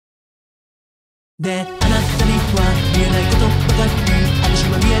で、あなたには見えないことばかり、私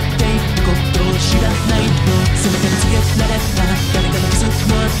は見えていることを知らないの。背中につけられた誰かのキス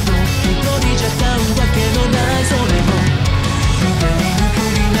の跡、一人じゃ買うわけのないそれも、見て見ぬふ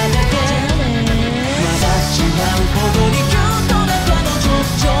りなだけ、笑っちまうほどにキュートな彼女、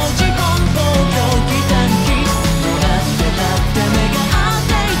常時奔放狂気短気、怒鳴ってたって目が合っ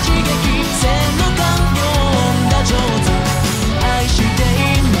て一撃、洗脳完了女上手、愛して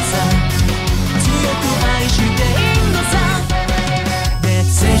いんのさ、強く愛していんのさ。で、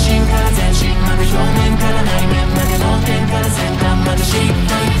精神から全身まで、表面から内面まで、脳天から先端まで知り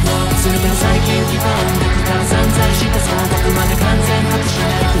たいの、それから最近聞いた音楽から散財した総額まで、完全把握しな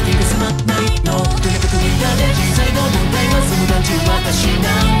いと気が済まないの、とやかく言ったって実際の問題は、その眼中私何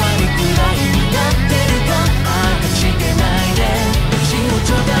割くらい担ってるか、あたしてないで確信を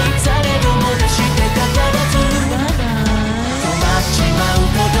頂戴、されど黙して語らず、困っちまう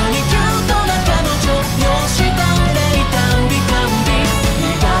ほどにキュートな彼女、容姿端麗短美完美、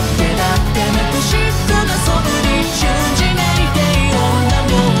身勝手だって泣くシックな素振り、瞬時酩酊女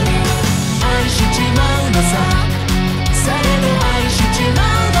料理、愛しちまうのさ、されど愛しちま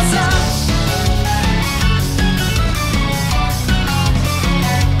うのさ。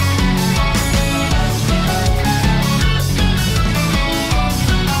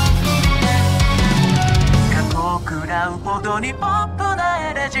過去を食らうほどにポップな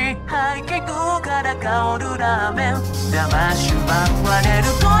エレジー、ハイキックから香るラーメン、騙し奪われる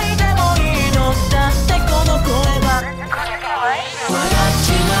恋でもいいのだってこの声は